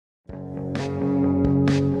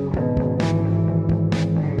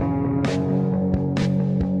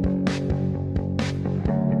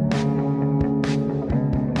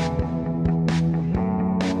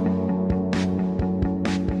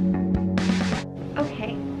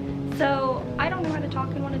So I don't know how to talk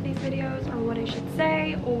in one of these videos or what I should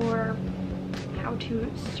say or how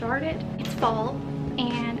to start it. It's fall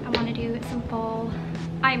and I want to do some fall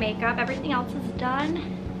eye makeup. Everything else is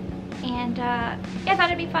done. And yeah, I thought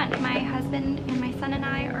it'd be fun. My husband and my son and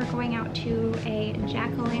I are going out to a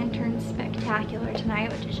jack-o'-lantern spectacular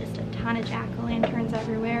tonight, which is just a ton of jack-o'-lanterns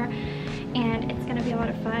everywhere. And it's gonna be a lot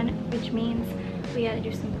of fun, which means we gotta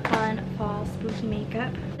do some fun fall spooky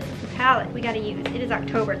makeup. This is the palette we gotta use. It is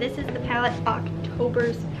October. This is the palette,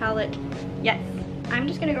 October's palette. Yes. I'm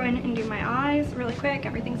just gonna go in and do my eyes really quick.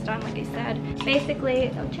 Everything's done, like I said.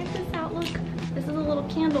 Basically, oh, check this out, look. This is a little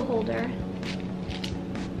candle holder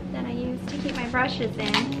that I use to keep my brushes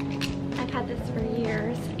in. I've had this for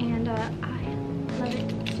years and I love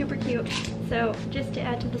it. Super cute. So just to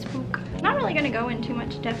add to this book, I'm not really gonna go in too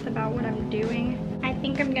much depth about what I'm doing. I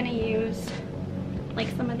think I'm gonna use like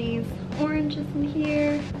some of these oranges in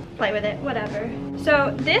here. Play with it, whatever.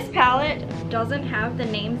 So this palette doesn't have the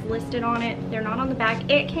names listed on it. They're not on the back.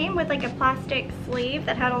 It came with like a plastic sleeve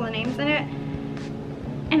that had all the names in it.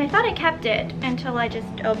 And I thought I kept it until I just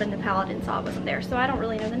opened the palette and saw it wasn't there. So I don't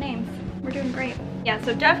really know the names. We're doing great. Yeah,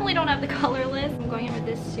 so definitely don't have the color list. I'm going in with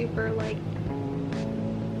this super like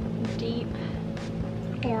deep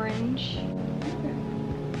orange.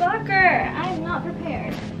 Fucker, I'm not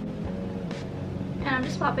prepared. And I'm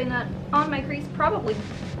just popping that on my crease, probably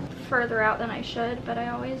further out than I should, but I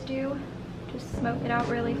always do. Just smoke it out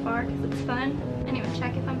really far because it's fun. And even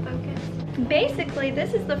check if I'm focused. Basically,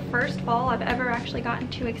 this is the first fall I've ever actually gotten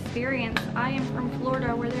to experience. I am from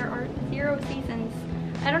Florida where there are 0 seasons.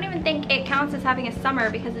 I don't even think it counts as having a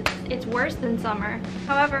summer because it's worse than summer.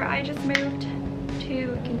 However, I just moved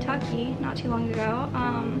to Kentucky not too long ago.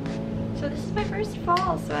 So this is my first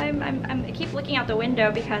fall. So I keep looking out the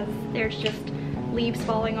window because there's just leaves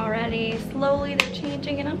falling already. Slowly they're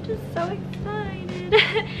changing and I'm just so excited.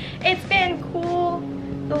 It's been cool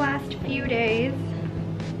the last few days.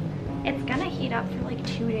 It's gonna heat up for like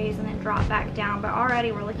 2 days and then drop back down, but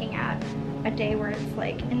already we're looking at a day where it's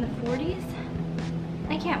like in the 40s.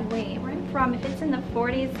 I can't wait. Where I'm from, if it's in the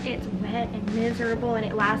 40s, it's wet and miserable and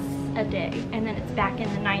it lasts a day and then it's back in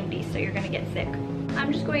the 90s, so you're gonna get sick.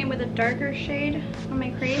 I'm just going in with a darker shade on my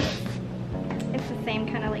crease. It's the same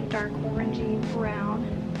kind of like dark orangey brown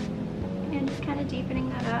and just kind of deepening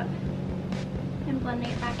that up and blending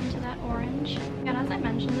it back into that orange. And as I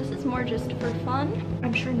mentioned, this is more just for fun.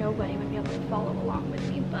 I'm sure nobody would be able to follow along with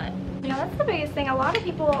me, but you know, that's the biggest thing. A lot of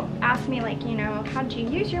people ask me like, you know, how do you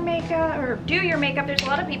use your makeup or do your makeup? There's a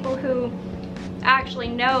lot of people who actually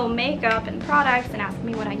know makeup and products and ask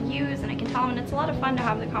me what I use, and I can tell them, and it's a lot of fun to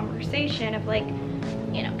have the conversation of like,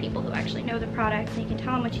 you know, people who actually know the products and you can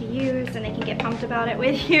tell them what you use and they can get pumped about it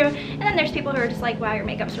with you. And then there's people who are just like, wow, your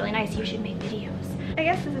makeup's really nice, you should make videos. I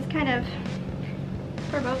guess this is kind of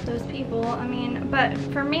for both those people. I mean, but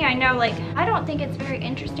for me, I know like, I don't think it's very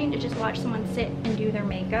interesting to just watch someone sit and do their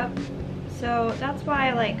makeup. So that's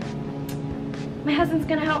why like, my husband's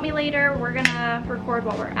gonna help me later. We're gonna record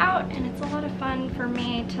while we're out and it's a lot of fun for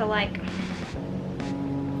me to like,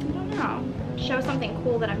 I don't know, show something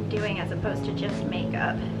cool that I'm doing as opposed to just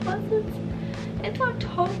makeup. Plus it's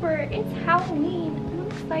October, it's Halloween, I'm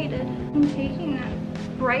excited. I'm taking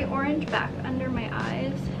that bright orange back under my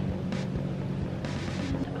eyes.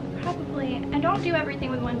 And probably, I don't do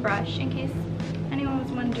everything with one brush in case anyone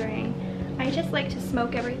was wondering. I just like to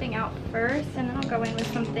smoke everything out first and then I'll go in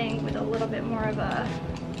with something with a little bit more of a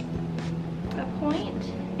point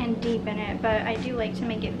and deepen it, but I do like to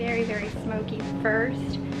make it very, very smoky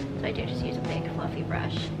first. So I do just use a big fluffy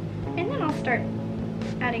brush. And then I'll start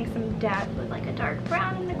adding some depth with like a dark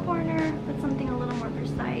brown in the corner, with something a little more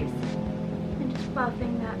precise, and just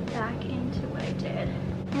buffing that back into what I did.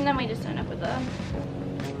 And then we just end up with a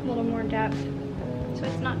little more depth. So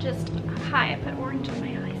it's not just, hi, I put orange on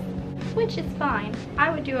my eyes, which is fine.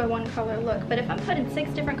 I would do a one color look, but if I'm putting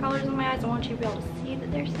 6 different colors on my eyes, I want you to be able to see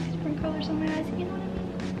that there's 6 different colors on my eyes, you know what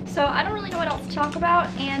I mean? So I don't really know what else to talk about,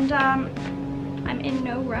 and I'm in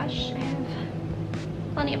no rush. I have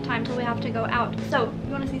plenty of time till we have to go out. So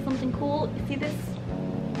you want to see something cool? You see this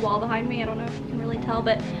wall behind me? I don't know if you can really tell,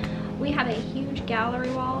 but we have a huge gallery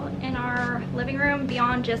wall in our living room.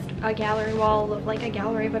 Beyond just a gallery wall of like a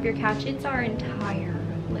gallery above your couch, it's our entire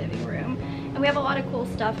living room. And we have a lot of cool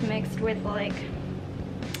stuff mixed with like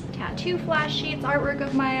tattoo flash sheets, artwork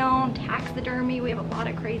of my own, taxidermy. We have a lot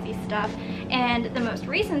of crazy stuff. And the most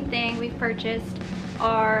recent thing we've purchased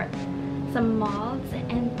are some moths,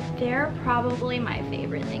 and they're probably my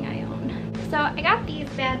favorite thing I own. So I got these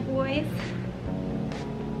bad boys.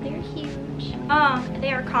 They're huge.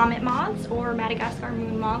 They are comet moths or Madagascar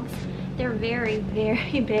moon moths, They're very,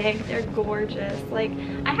 very big. They're gorgeous. Like,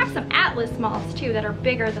 I have some Atlas moths too that are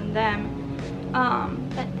bigger than them.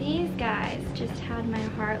 But these guys just had my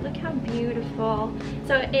heart. Look how beautiful.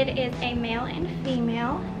 So it is a male and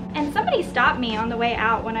female. And somebody stopped me on the way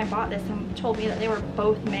out when I bought this and told me that they were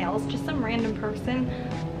both males. Just some random person.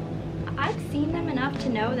 I've seen them enough to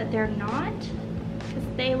know that they're not, because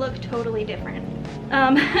they look totally different.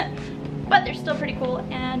 But they're still pretty cool,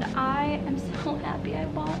 and I am so happy I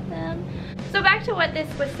bought them. So back to what this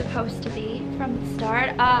was supposed to be from the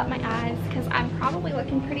start. My eyes, because I'm probably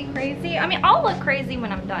looking pretty crazy. I mean, I'll look crazy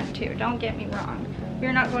when I'm done too, don't get me wrong.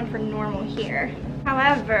 We're not going for normal here.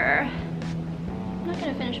 However, I'm not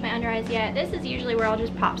gonna finish my under eyes yet. This is usually where I'll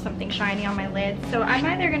just pop something shiny on my lid. So I'm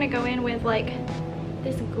either gonna go in with like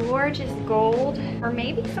this gorgeous gold, or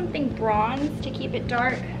maybe something bronze to keep it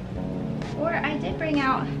dark. Or I did bring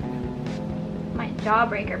out my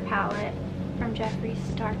Jawbreaker palette from Jeffree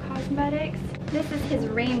Star Cosmetics. This is his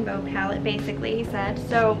rainbow palette, basically, he said.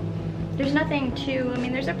 So there's nothing too, I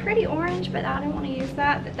mean, there's a pretty orange, but I don't want to use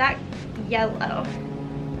that. But that yellow,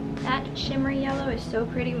 that shimmery yellow is so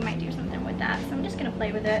pretty. We might do something with that. So I'm just gonna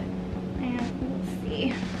play with it and we'll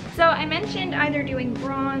see. So I mentioned either doing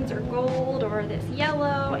bronze or gold or this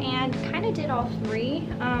yellow, and kind of did all three.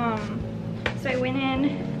 So I went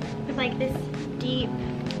in with like this deep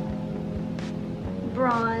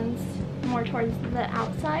bronze more towards the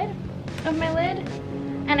outside of my lid,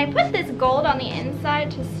 and I put this gold on the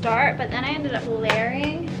inside to start, but then I ended up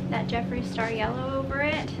layering that Jeffree Star yellow over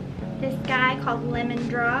it, this guy called Lemon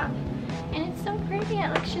Drop, and it's so pretty.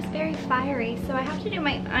 It looks just very fiery. So I have to do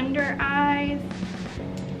my under eyes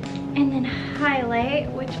and then highlight,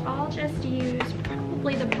 which I'll just use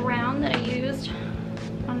probably the brown that I used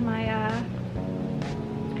on my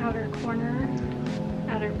outer corner,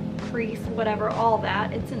 outer crease, whatever, all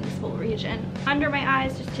that. It's in this whole region. Under my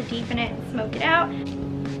eyes, just to deepen it and smoke it out.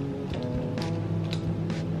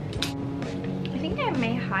 I think I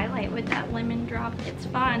may highlight with that Lemon Drop. It's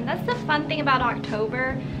fun. That's the fun thing about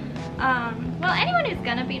October. Well, anyone who's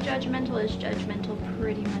gonna be judgmental is judgmental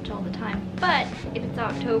pretty much all the time. But if it's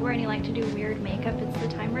October and you like to do weird makeup, it's the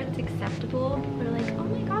time where it's acceptable. People are like, oh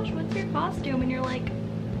my gosh, what's your costume? And you're like,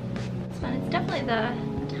 it's fun. It's definitely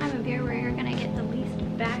the time of year where you're gonna get the least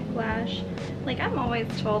backlash. Like, I'm always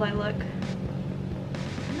told I look,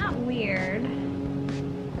 I'm not weird,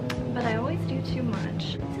 but I always do too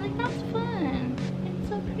much. So like, that's fun. It's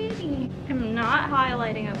so pretty. I'm not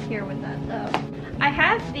highlighting up here with that though. I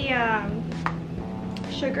have the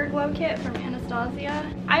Sugar Glow Kit from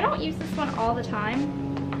Anastasia. I don't use this one all the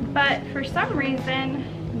time, but for some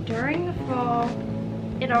reason during the fall,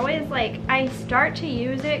 it always, like, I start to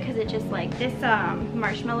use it because it just, like, this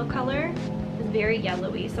marshmallow color is very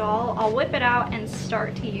yellowy, so I'll whip it out and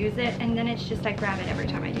start to use it, and then it's just, I grab it every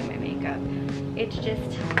time I do my makeup. It's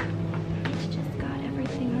just got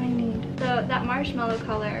everything I need. So that marshmallow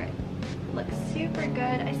color looks super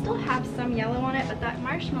good. I still have some yellow on it, but that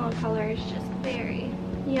marshmallow color is just very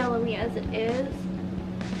yellowy as it is.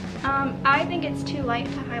 I think it's too light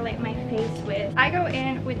to highlight my face with. I go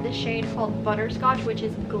in with the shade called Butterscotch, which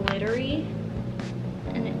is glittery,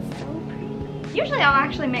 and it's so pretty. Usually I'll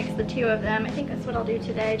actually mix the two of them. I think that's what I'll do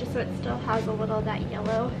today, just so it still has a little of that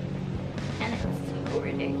yellow, and it's so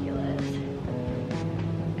ridiculous.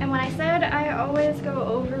 And when I said I always go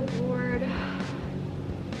overboard,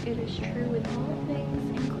 it is true with all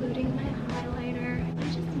things, including my highlighter. I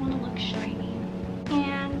just want to look shiny.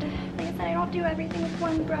 And like I said, I don't do everything with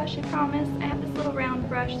one brush, I promise. I have this little round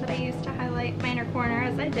brush that I use to highlight my inner corner,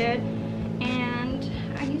 as I did. And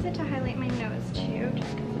I use it to highlight my nose too,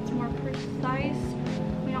 just because it's more precise.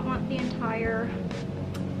 We don't want the entire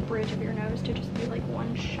bridge of your nose to just be like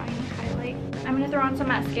one shiny highlight. I'm gonna throw on some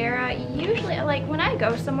mascara. Usually, like, when I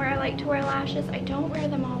go somewhere, I like to wear lashes. I don't wear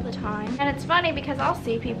them all the time. And it's funny because I'll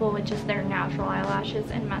see people with just their natural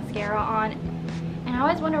eyelashes and mascara on, and I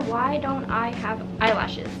always wonder, why don't I have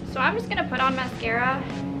eyelashes? So I'm just gonna put on mascara,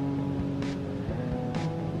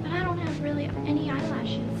 but I don't have really any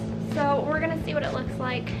eyelashes. So we're gonna see what it looks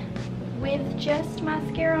like with just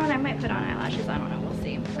mascara on. I might put on eyelashes, I don't know, we'll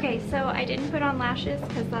see. Okay, so I didn't put on lashes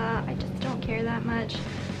because I just don't care that much.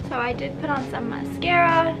 So I did put on some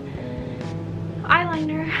mascara,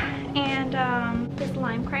 eyeliner, and this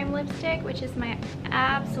Lime Crime lipstick, which is my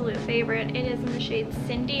absolute favorite. It is in the shade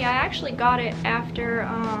Cindy. I actually got it after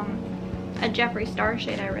a Jeffree Star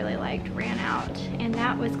shade I really liked ran out, and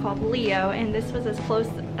that was called Leo, and this was as close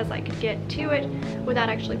as I could get to it without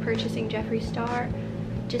actually purchasing Jeffree Star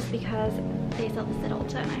just because they sell this at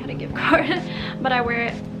Ulta and I had a gift card. But I wear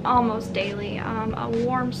it almost daily. A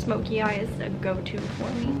warm smoky eye is a go-to for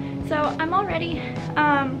me. So I'm all ready.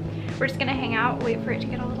 We're just gonna hang out, wait for it to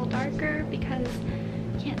get a little darker because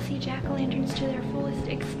you can't see jack-o'-lanterns to their fullest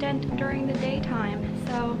extent during the daytime.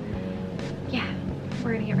 So yeah,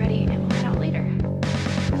 we're gonna get ready and we'll head out later.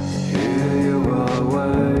 Here you are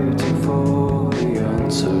waiting for the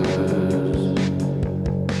answers.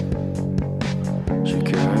 She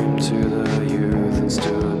came to the youth and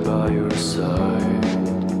stood by your side.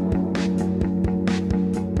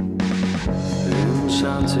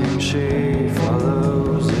 Enchanting, she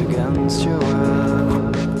follows against your will,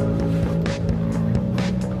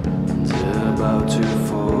 and about to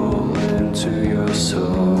fall into your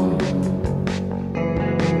soul.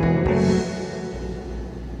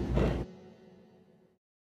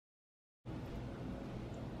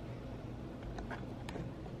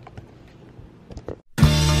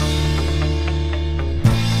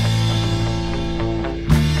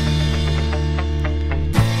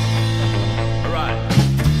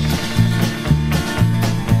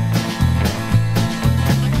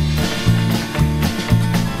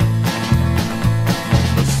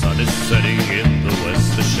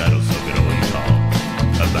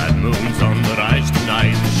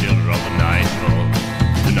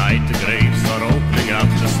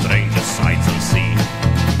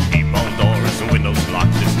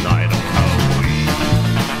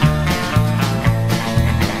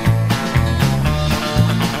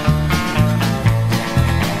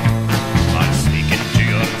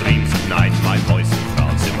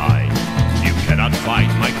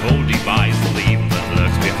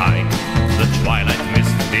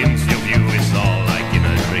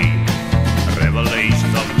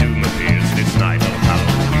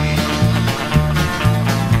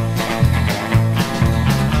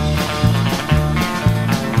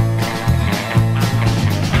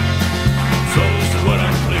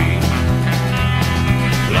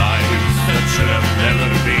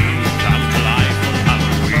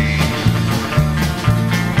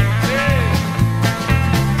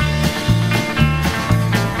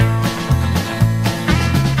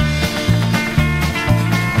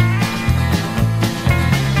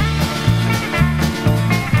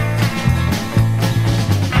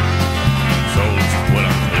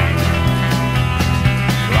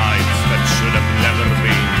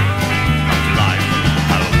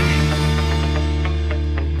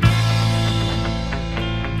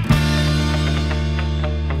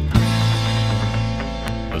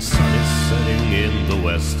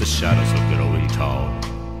 The shadows are growing tall.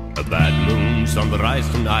 A bad moon's on the rise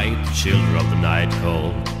tonight, the children of the night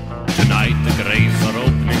call. Tonight the graves are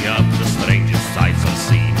opening up, the strangest sights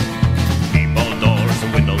unseen. Keep all doors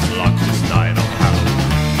and windows locked this night of Halloween.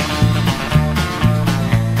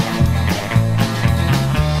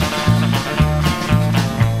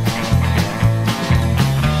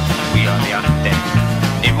 We are the undead,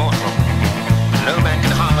 immortal. No man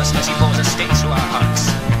can harm us unless he pours a stake through our hearts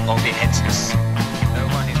or beheads us. No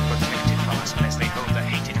one is protected from us unless they hold the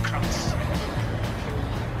hated cross.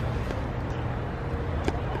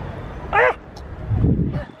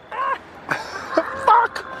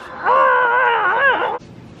 Fuck!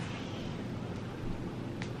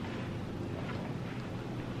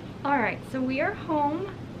 Alright, so we are home.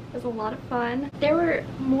 It was a lot of fun. There were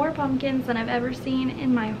more pumpkins than I've ever seen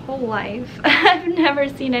in my whole life. I've never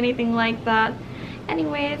seen anything like that.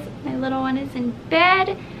 Anyways, my little one is in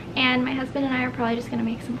bed, and my husband and I are probably just gonna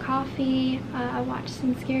make some coffee, watch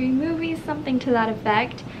some scary movies, something to that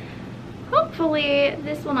effect. Hopefully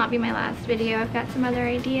this will not be my last video. I've got some other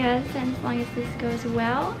ideas, and as long as this goes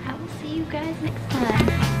well, I will see you guys next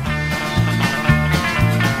time.